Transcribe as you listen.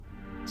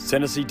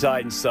Tennessee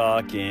Titans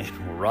suck, and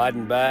we're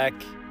riding back.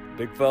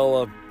 Big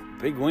fella,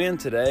 big win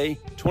today,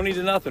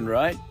 20-0,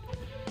 right?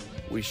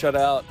 We shut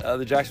out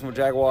the Jacksonville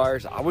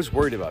Jaguars. I was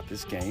worried about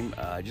this game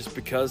just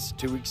because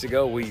 2 weeks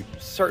ago we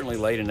certainly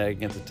laid an egg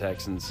against the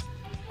Texans.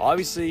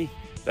 Obviously,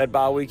 that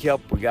bye week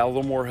helped. We got a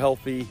little more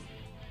healthy.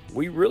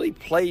 We really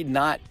played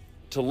not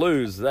to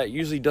lose. That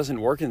usually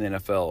doesn't work in the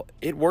NFL.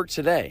 It worked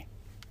today.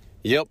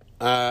 Yep.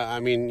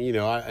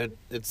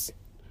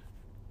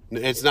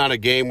 It's not a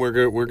game we're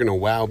going to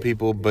wow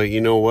people, but you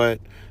know what?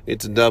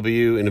 It's a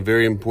W in a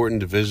very important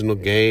divisional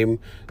game,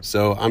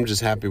 so I'm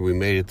just happy we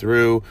made it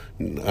through.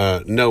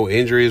 No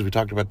injuries. We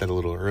talked about that a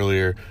little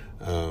earlier.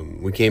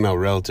 We came out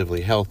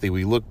relatively healthy.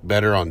 We looked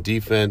better on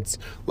defense,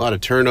 a lot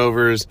of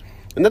turnovers,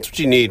 and that's what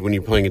you need when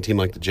you're playing a team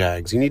like the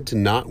Jags. You need to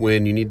not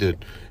win. You need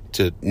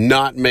to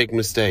not make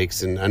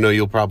mistakes, and I know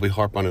you'll probably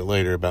harp on it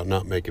later about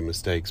not making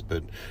mistakes,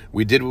 but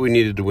we did what we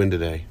needed to win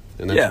today.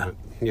 And that's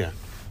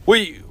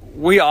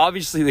We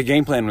obviously, the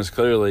game plan was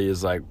clearly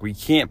is like we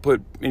can't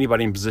put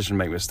anybody in position to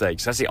make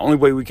mistakes. That's the only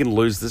way we can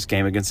lose this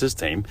game against this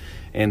team.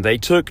 And they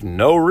took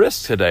no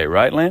risk today,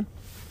 right, Lan?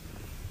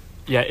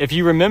 Yeah, if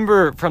you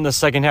remember from the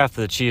second half of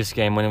the Chiefs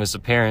game when it was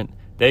apparent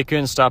they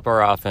couldn't stop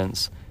our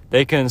offense,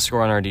 they couldn't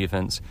score on our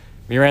defense.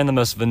 We ran the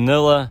most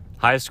vanilla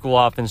high school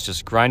offense,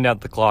 just grind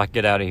out the clock,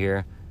 get out of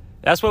here.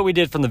 That's what we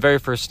did from the very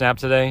first snap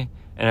today,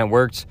 and it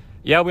worked.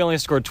 Yeah, we only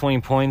scored 20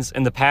 points.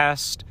 In the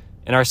past,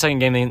 in our second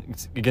game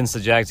against the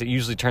Jags, it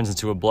usually turns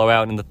into a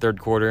blowout in the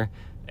third quarter.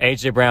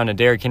 A.J. Brown and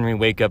Derrick Henry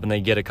wake up and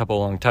they get a couple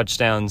long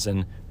touchdowns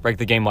and break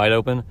the game wide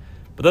open.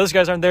 But those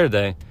guys aren't there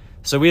today.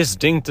 So we just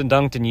dinked and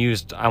dunked and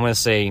used, I want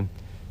to say,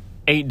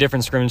 8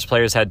 different scrimmage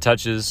players had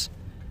touches.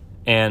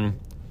 And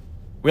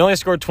we only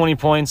scored 20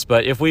 points,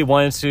 but if we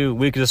wanted to,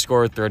 we could have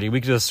scored 30. We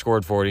could have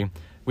scored 40.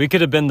 We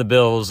could have been the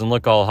Bills and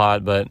look all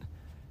hot, but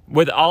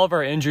with all of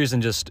our injuries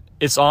and just,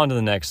 it's on to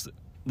the next.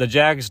 The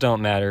Jags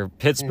don't matter.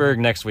 Pittsburgh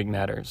next week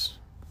matters.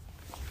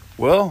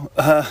 Well,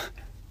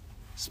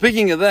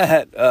 speaking of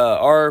that,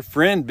 our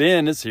friend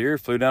Ben is here,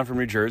 flew down from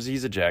New Jersey.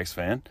 He's a Jags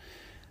fan.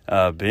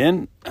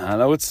 Ben, I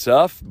know it's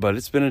tough, but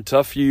it's been a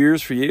tough few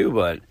years for you.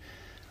 But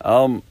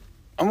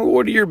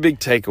what are your big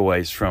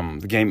takeaways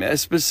from the game?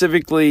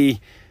 Specifically,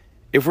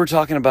 if we're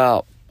talking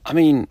about,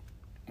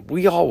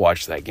 we all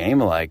watched that game.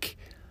 Like,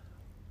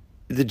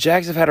 the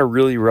Jags have had a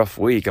really rough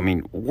week.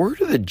 Where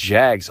do the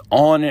Jags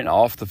on and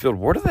off the field,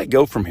 where do they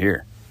go from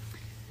here?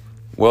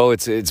 Well,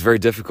 it's very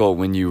difficult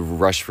when you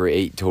rush for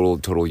 8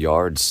 total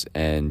yards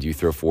and you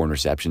throw 4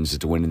 interceptions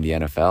to win in the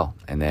NFL,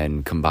 and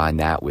then combine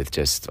that with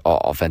just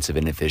offensive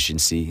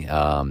inefficiency.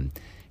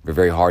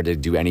 Very hard to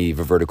do any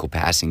vertical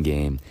passing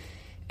game,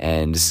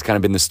 and this has kind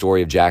of been the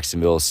story of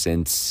Jacksonville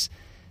since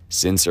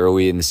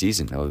early in the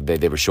season.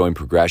 They were showing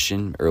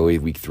progression early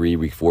week 3,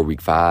 week 4,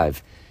 week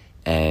 5.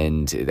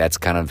 And that's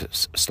kind of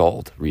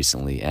stalled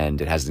recently, and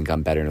it hasn't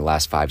gotten better in the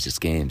last 5-6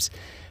 games.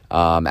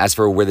 As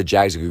for where the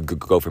Jags could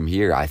go from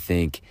here, I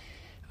think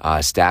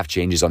staff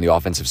changes on the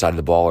offensive side of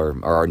the ball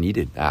are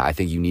needed. I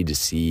think you need to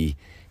see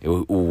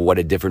what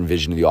a different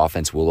vision of the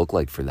offense will look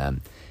like for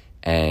them.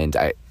 And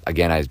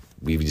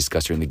we've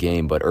discussed during the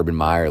game, but Urban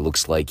Meyer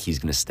looks like he's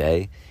going to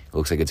stay. It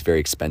looks like it's very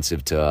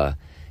expensive to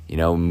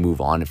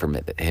move on from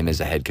him as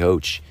a head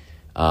coach.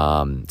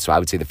 So I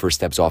would say the first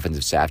step is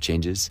offensive staff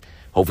changes.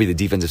 Hopefully the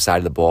defensive side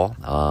of the ball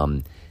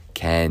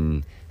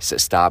can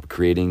stop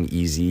creating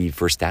easy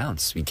first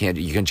downs. You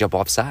can jump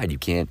offside. You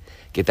can't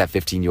get that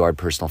 15-yard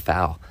personal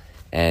foul.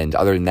 And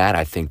other than that,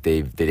 I think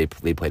they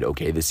played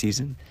okay this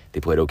season. They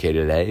played okay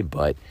today,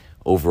 but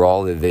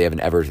overall they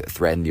haven't ever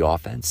threatened the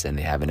offense, and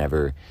they haven't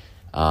ever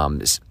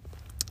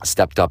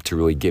stepped up to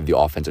really give the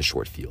offense a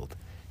short field.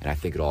 And I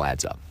think it all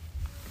adds up.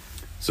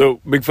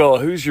 So, big fella,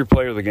 who's your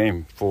player of the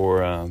game for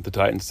the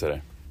Titans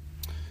today?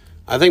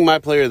 I think my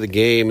player of the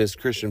game is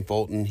Kristian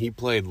Fulton. He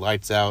played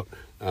lights out.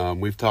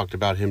 We've talked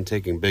about him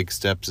taking big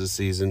steps this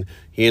season.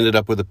 He ended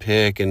up with a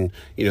pick, and,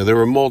 there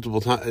were multiple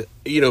times.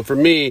 For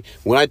me,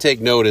 when I take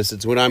notice,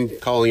 it's when I'm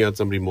calling out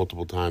somebody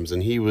multiple times,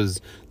 and he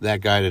was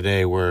that guy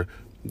today where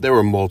there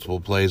were multiple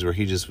plays where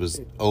he just was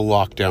a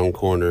lockdown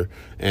corner,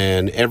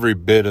 and every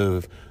bit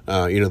of,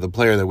 the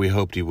player that we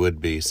hoped he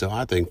would be. So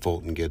I think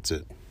Fulton gets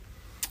it.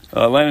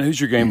 Landon, who's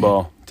your game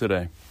ball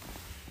today?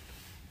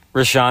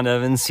 Rashaan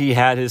Evans. He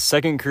had his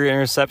second career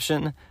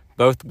interception.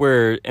 Both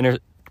were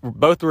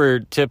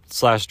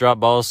tipped/drop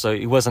balls, so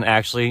he wasn't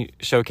actually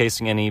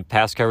showcasing any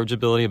pass coverage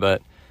ability,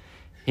 but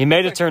he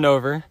made a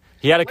turnover.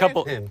 He had a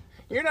couple.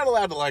 You're not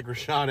allowed to like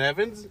Rashaan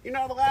Evans. You're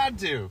not allowed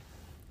to.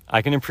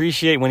 I can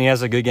appreciate when he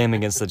has a good game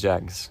against the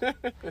Jags.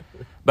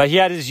 But he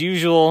had his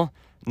usual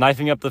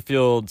knifing up the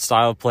field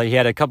style of play. He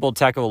had a couple of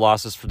tackle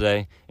losses for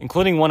today,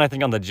 including one, I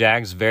think, on the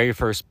Jags' very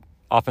first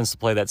offensive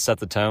play that set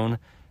the tone.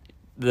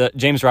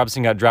 James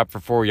Robinson got dropped for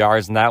 4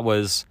 yards, and that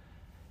was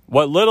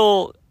what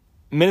little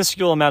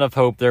minuscule amount of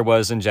hope there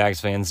was in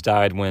Jags fans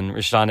died when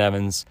Rashaan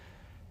Evans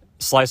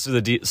sliced through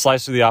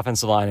the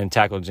offensive line and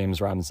tackled James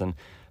Robinson.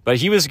 But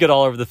he was good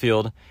all over the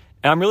field.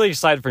 And I'm really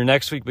excited for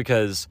next week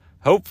because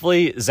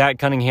hopefully Zach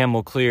Cunningham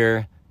will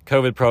clear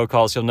COVID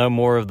protocols. He'll know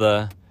more of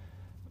the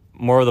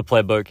more of the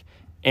playbook.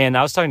 And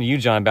I was talking to you,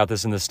 John, about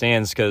this in the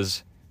stands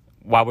because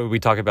why would we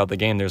talk about the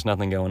game? There's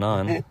nothing going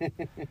on.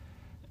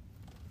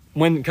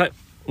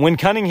 When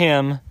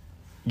Cunningham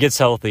gets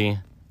healthy,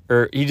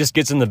 or he just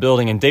gets in the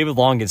building, and David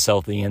Long gets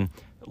healthy, and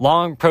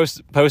Long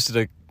posted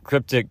a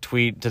cryptic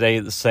tweet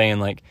today saying,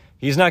 like,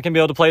 he's not going to be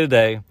able to play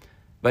today,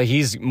 but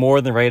he's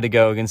more than ready to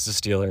go against the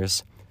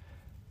Steelers.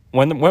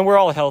 When we're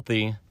all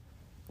healthy,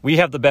 we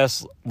have the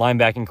best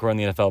linebacking core in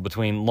the NFL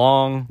between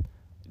Long,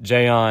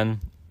 Jayon,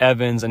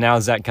 Evans, and now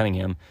Zach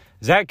Cunningham.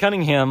 Zach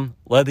Cunningham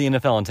led the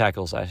NFL in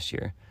tackles last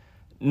year.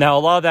 Now, a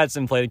lot of that's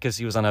inflated because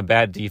he was on a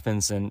bad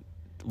defense, and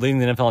leading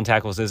the NFL in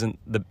tackles isn't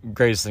the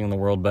greatest thing in the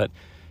world, but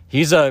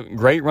he's a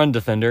great run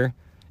defender,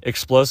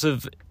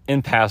 explosive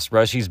in pass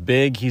rush. He's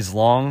big, he's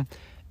long,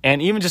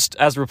 and even just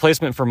as a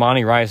replacement for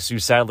Monty Rice, who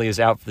sadly is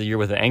out for the year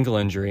with an ankle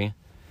injury,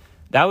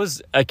 that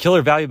was a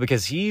killer value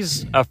because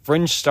he's a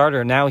fringe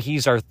starter. Now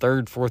he's our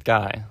third, fourth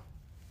guy.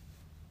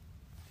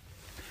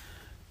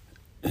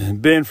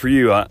 Ben, for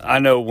you, I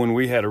know when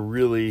we had a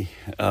really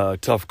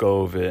tough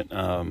go of it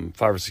 5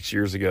 or 6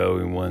 years ago,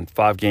 we won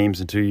 5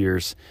 games in 2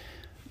 years.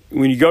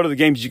 When you go to the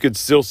games, you could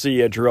still see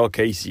Jarrell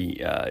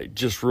Casey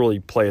just really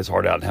play his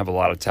heart out and have a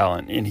lot of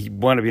talent. And he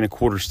wound up being a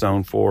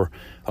cornerstone for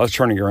us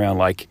turning around.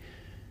 Like,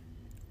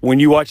 when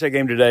you watch that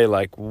game today,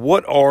 like,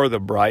 what are the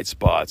bright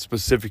spots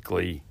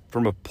specifically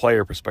from a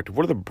player perspective?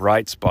 What are the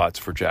bright spots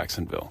for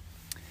Jacksonville?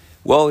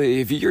 Well,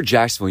 if you're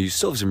Jacksonville, you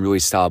still have some really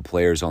solid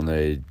players on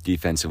the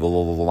defensive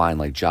line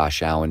like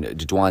Josh Allen.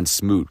 Dwan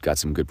Smoot got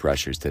some good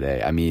pressures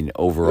today. I mean,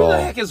 overall. Who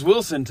the heck is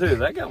Wilson, too?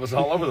 That guy was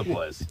all over the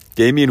place.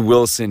 Damian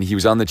Wilson, he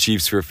was on the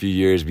Chiefs for a few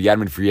years. We got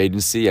him in free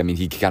agency. I mean,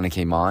 he kind of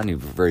came on. He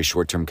was a very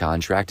short-term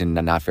contract and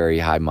not very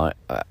high, not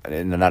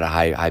a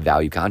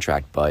high-value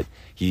contract, but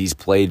he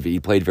played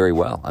very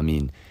well. I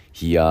mean,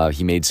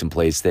 he made some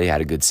plays today, had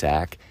a good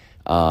sack.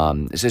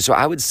 So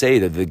I would say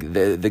that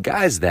the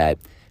guys that,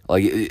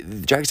 like,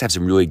 the Jags have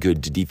some really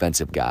good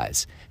defensive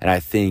guys, and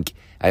I think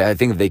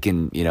if they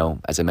can,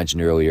 as I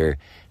mentioned earlier,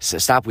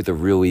 stop with the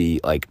really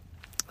like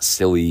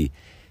silly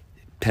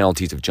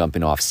penalties of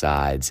jumping off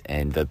sides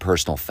and the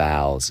personal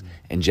fouls,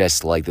 and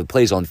just like the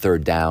plays on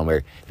third down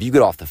where if you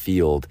get off the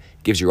field,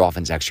 it gives your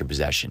offense extra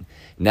possession.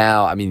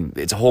 Now, I mean,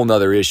 it's a whole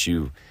nother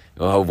issue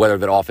of whether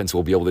that offense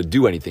will be able to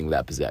do anything with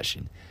that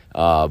possession.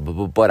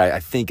 But I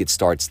think it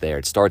starts there.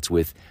 It starts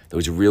with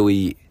those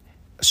really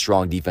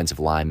strong defensive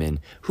linemen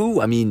who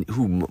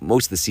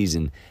most of the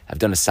season have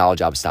done a solid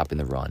job of stopping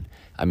the run.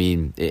 I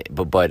mean,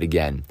 but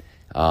again,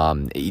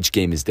 each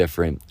game is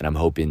different, and I'm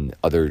hoping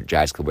other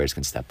Jags players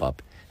can step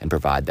up and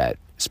provide that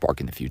spark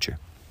in the future.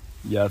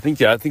 Yeah, I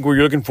think what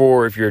you're looking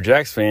for if you're a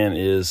Jags fan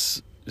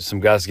is some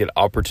guys to get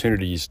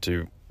opportunities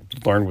to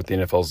learn what the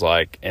NFL's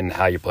like and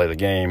how you play the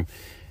game.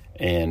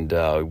 And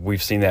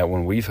we've seen that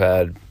when we've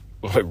had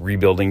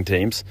rebuilding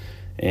teams.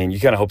 And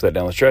you kind of hope that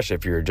down the stretch,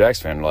 if you're a Jags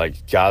fan,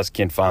 like, guys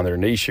can find their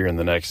niche here in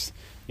the next,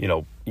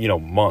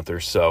 month or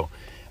so.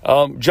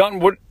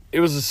 John, it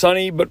was a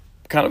sunny but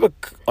kind of a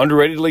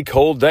underratedly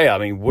cold day. I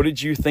mean, what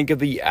did you think of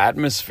the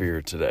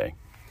atmosphere today?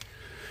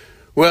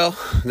 Well,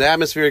 the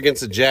atmosphere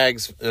against the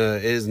Jags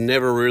is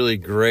never really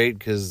great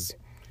because,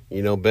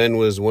 Ben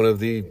was one of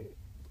the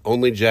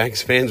only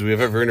Jags fans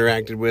we've ever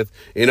interacted with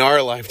in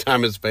our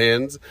lifetime as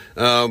fans.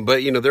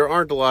 But, there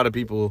aren't a lot of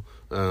people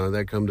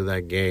that come to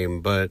that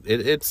game. But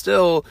it's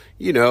still,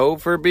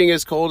 for being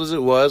as cold as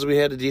it was, we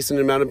had a decent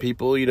amount of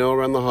people,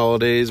 around the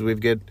holidays. We've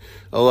got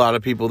a lot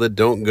of people that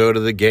don't go to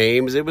the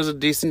games. It was a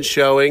decent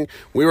showing.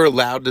 We were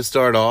allowed to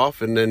start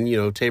off and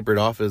then, tapered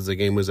off as the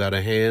game was out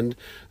of hand.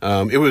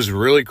 It was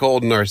really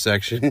cold in our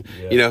section.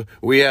 Yeah.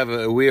 We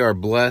are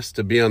blessed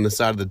to be on the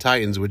side of the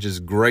Titans, which is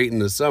great in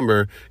the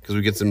summer because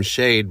we get some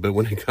shade. But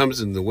when it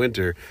comes in the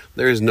winter,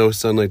 there is no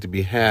sunlight to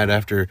be had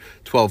after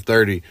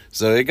 12:30.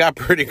 So it got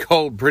pretty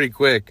cold pretty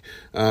quick.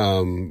 But,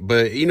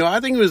 I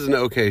think it was an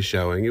okay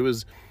showing. It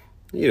was,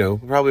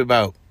 probably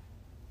about,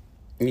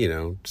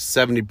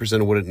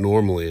 70% of what it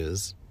normally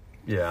is.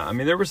 Yeah, I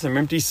mean, there were some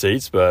empty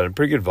seats, but a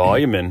pretty good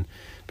volume, and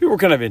people were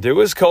kind of into it. It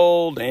was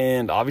cold,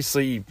 and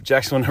obviously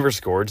Jacksonville never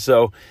scored,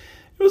 so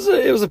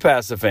it was a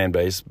passive fan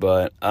base.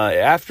 But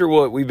after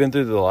what we've been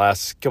through the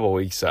last couple of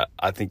weeks,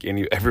 I think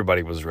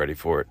everybody was ready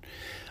for it.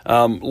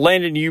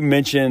 Landon, you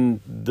mentioned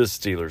the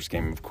Steelers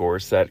game, of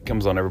course. That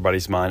comes on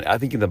everybody's mind. I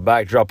think in the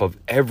backdrop of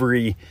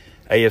every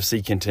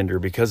AFC contender,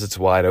 because it's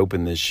wide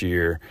open this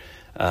year,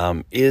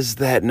 is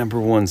that number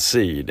 1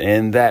 seed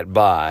and that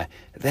bye.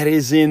 That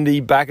is in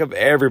the back of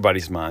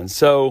everybody's mind.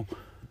 So,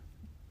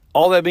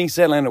 all that being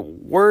said, Landon,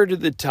 where do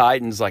the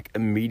Titans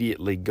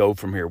immediately go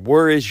from here?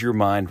 Where is your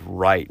mind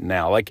right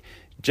now?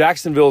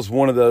 Jacksonville is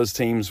one of those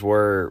teams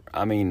where,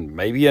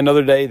 maybe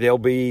another day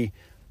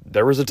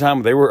there was a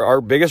time they were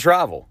our biggest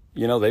rival.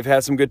 They've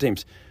had some good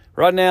teams.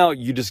 Right now,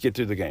 you just get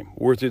through the game.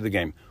 We're through the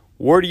game.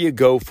 Where do you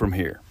go from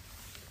here?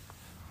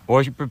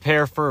 Well, you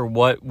prepare for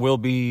what will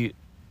be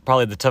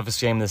probably the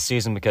toughest game this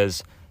season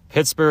because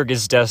Pittsburgh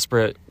is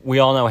desperate. We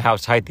all know how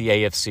tight the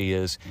AFC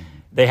is.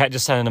 They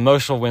just had an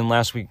emotional win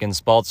last week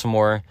against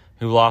Baltimore,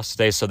 who lost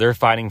today, so they're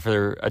fighting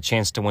for a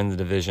chance to win the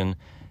division.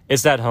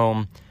 It's at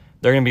home.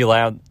 They're going to be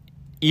loud.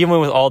 Even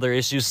with all their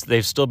issues,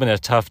 they've still been a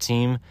tough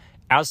team.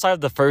 Outside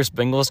of the first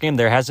Bengals game,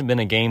 there hasn't been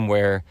a game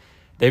where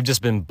they've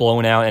just been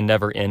blown out and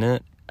never in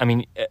it. I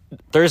mean,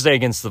 Thursday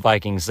against the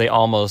Vikings, they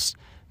almost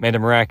made a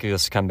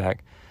miraculous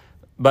comeback.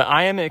 But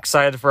I am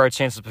excited for our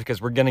chances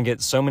because we're going to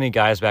get so many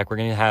guys back. We're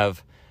going to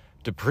have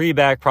Dupree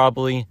back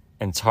probably,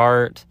 and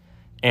Tart,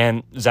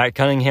 and Zach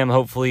Cunningham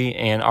hopefully,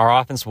 and our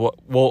offense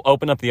will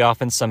open up the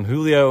offense some.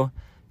 Julio,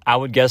 I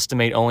would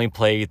guesstimate, only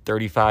played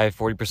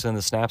 35-40% of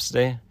the snaps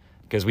today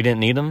because we didn't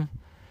need him.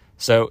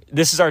 So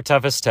this is our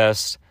toughest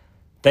test.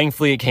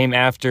 Thankfully, it came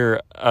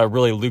after a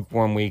really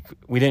lukewarm week.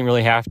 We didn't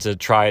really have to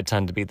try a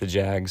ton to beat the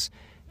Jags.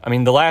 I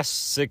mean, the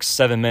last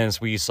 6-7 minutes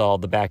we saw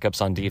the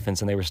backups on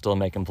defense, and they were still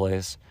making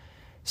plays.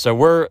 So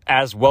we're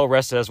as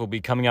well-rested as we'll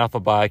be coming off a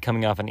bye,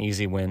 coming off an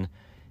easy win.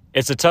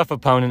 It's a tough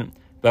opponent,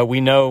 but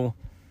we know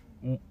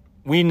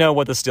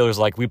what the Steelers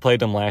like. We played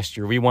them last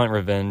year. We want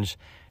revenge.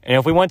 And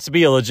if we want to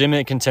be a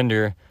legitimate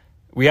contender,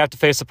 we have to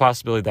face the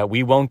possibility that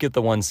we won't get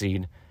the 1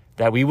 seed,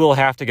 that we will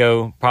have to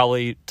go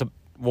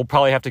we'll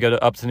probably have to go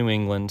up to New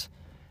England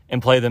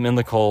and play them in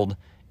the cold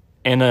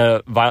in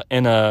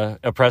a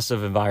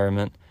oppressive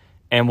environment,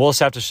 and we'll just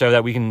have to show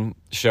that we can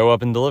show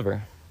up and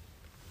deliver.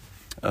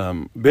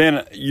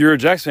 Ben, you're a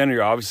Jags fan.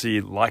 You're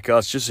obviously, like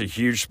us, just a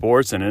huge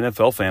sports and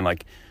NFL fan.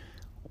 Like,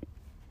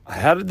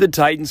 how did the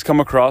Titans come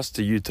across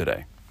to you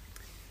today?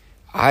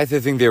 I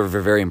think they were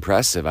very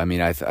impressive. I mean,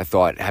 I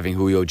thought having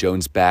Julio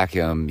Jones back,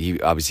 he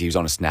was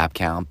on a snap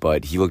count,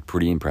 but he looked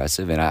pretty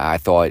impressive. And I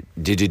thought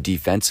did it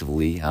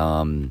defensively.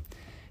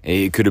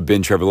 It could have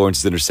been Trevor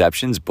Lawrence's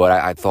interceptions, but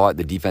I thought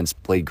the defense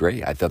played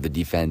great. I thought the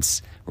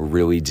defense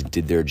really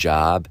did their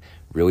job,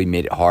 really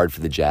made it hard for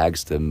the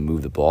Jags to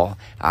move the ball.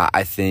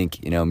 I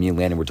think, me and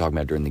Landon were talking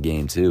about during the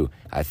game too.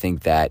 I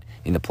think that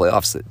in the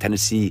playoffs,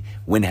 Tennessee,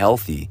 when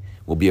healthy,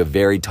 will be a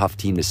very tough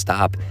team to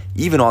stop,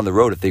 even on the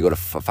road if they go to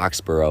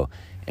Foxborough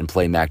and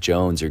play Mac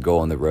Jones or go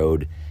on the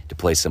road to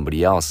play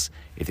somebody else.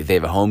 If they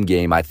have a home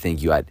game, I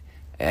think you had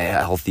a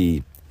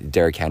healthy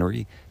Derrick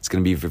Henry. It's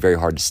going to be very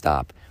hard to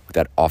stop with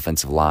that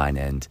offensive line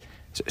and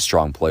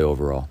strong play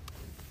overall.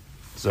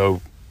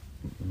 So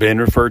Ben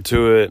referred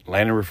to it,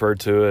 Landon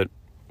referred to it.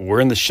 We're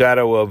in the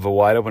shadow of a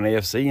wide-open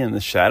AFC, in the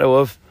shadow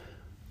of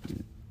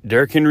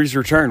Derrick Henry's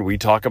return. We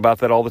talk about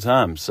that all the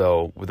time.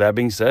 So with that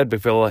being said,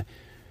 Big Fella,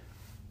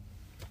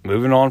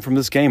 moving on from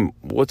this game,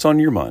 what's on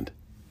your mind?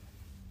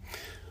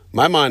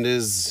 My mind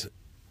is,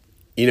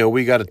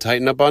 we got to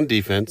tighten up on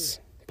defense,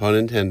 pun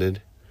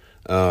intended.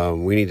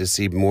 We need to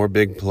see more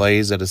big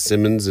plays out of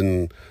Simmons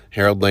and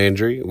Harold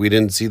Landry. We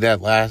didn't see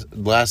that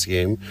last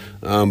game,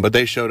 but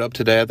they showed up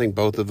today. I think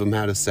both of them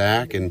had a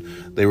sack, and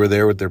they were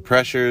there with their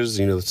pressures,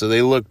 so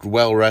they looked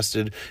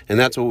well-rested, and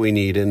that's what we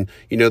need. And,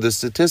 the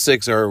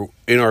statistics are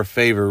in our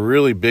favor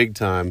really big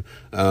time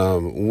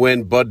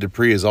when Bud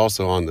Dupree is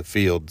also on the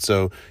field.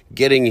 So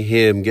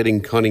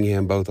getting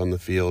Cunningham both on the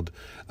field,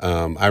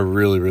 I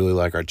really, really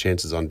like our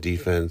chances on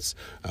defense.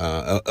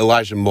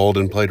 Elijah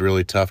Molden played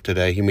really tough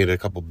today. He made a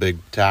couple big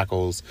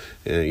tackles.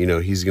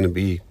 He's going to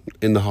be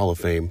in the Hall of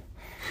Fame.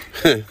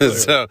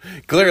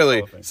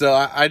 Clearly. So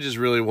I just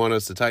really want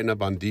us to tighten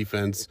up on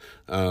defense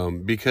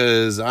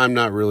because I'm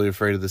not really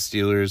afraid of the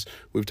Steelers.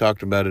 We've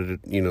talked about it,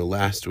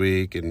 last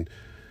week, and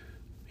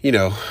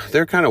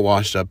they're kind of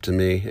washed up to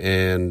me,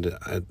 and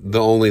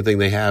the only thing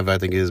they have, I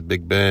think, is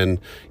Big Ben,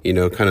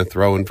 kind of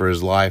throwing for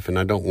his life, and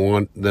I don't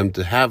want them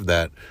to have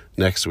that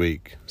next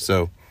week.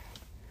 So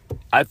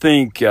I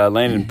think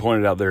Landon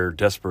pointed out their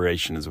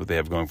desperation is what they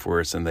have going for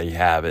us, and they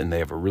have it, and they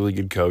have a really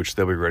good coach.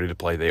 They'll be ready to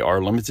play. They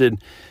are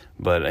limited,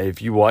 but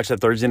if you watch that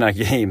Thursday night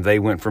game, they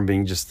went from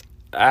being just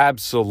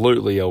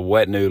absolutely a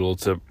wet noodle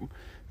to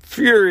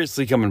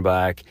furiously coming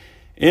back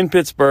in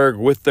Pittsburgh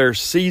with their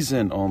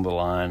season on the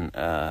line.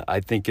 I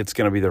think it's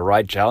going to be the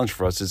right challenge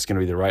for us. It's going to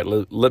be the right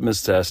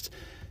litmus test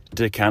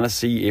to kind of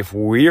see if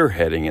we're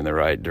heading in the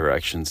right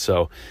direction.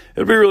 So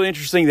it'll be really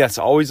interesting. That's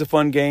always a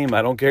fun game.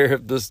 I don't care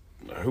if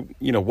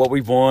what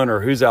we've won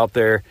or who's out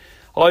there.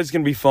 Always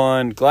going to be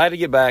fun. Glad to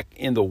get back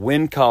in the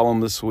win column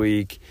this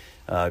week.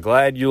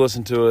 Glad you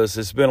listened to us.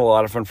 It's been a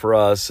lot of fun for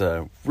us.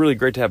 Really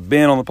great to have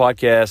Ben on the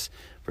podcast.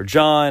 For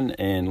John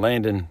and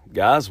Landon,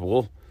 guys,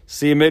 we'll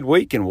see you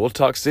midweek, and we'll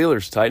talk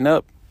Steelers. Tighten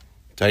up.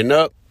 Tighten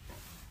up.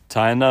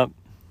 Tighten up.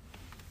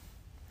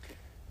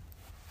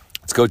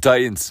 Let's go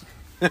Titans.